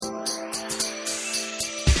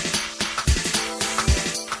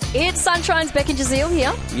It's Sunshine's Beck and Jazeel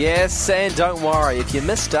here. Yes, and don't worry, if you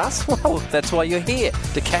missed us, well, that's why you're here,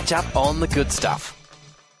 to catch up on the good stuff.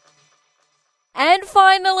 And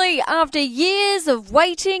finally, after years of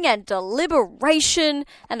waiting and deliberation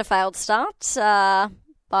and a failed start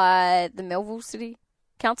by the Melville City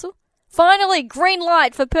Council, finally green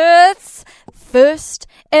light for Perth's first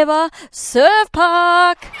ever surf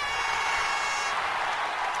park.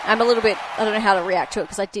 I don't know how to react to it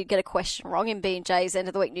because I did get a question wrong in B&J's End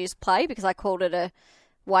of the Week News Play because I called it a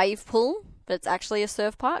wave pool, but it's actually a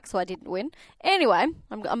surf park, so I didn't win. Anyway,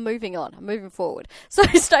 I'm moving on. I'm moving forward. So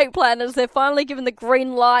state planners, they're finally given the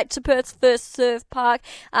green light to Perth's first surf park.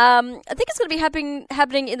 I think it's going to be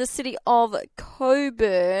happening in the city of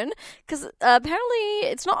Coburn because apparently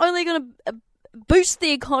it's not only going to boost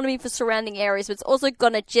the economy for surrounding areas, but it's also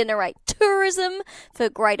going to generate tourism for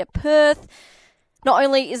Greater Perth. Not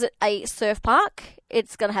only is it a surf park,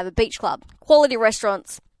 it's going to have a beach club, quality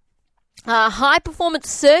restaurants, high-performance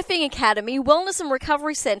surfing academy, wellness and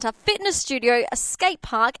recovery centre, fitness studio, a skate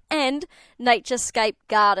park, and naturescape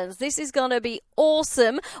gardens. This is going to be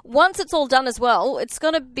awesome. Once it's all done as well, it's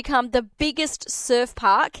going to become the biggest surf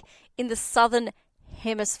park in the Southern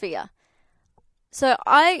Hemisphere. So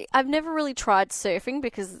I've never really tried surfing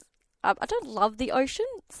because I don't love the ocean.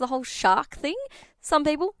 It's the whole shark thing. Some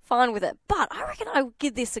people, fine with it. But I reckon I will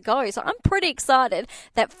give this a go. So I'm pretty excited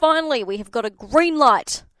that finally we have got a green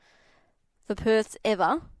light for Perth's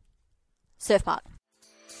ever surf park.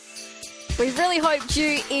 We really hoped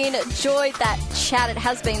you enjoyed that chat. It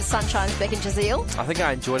has been Sunshine's Beck and Jazeel. I think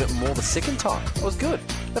I enjoyed it more the second time. It was good.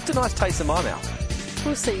 Left a nice taste in my mouth.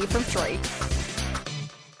 We'll see you from 3.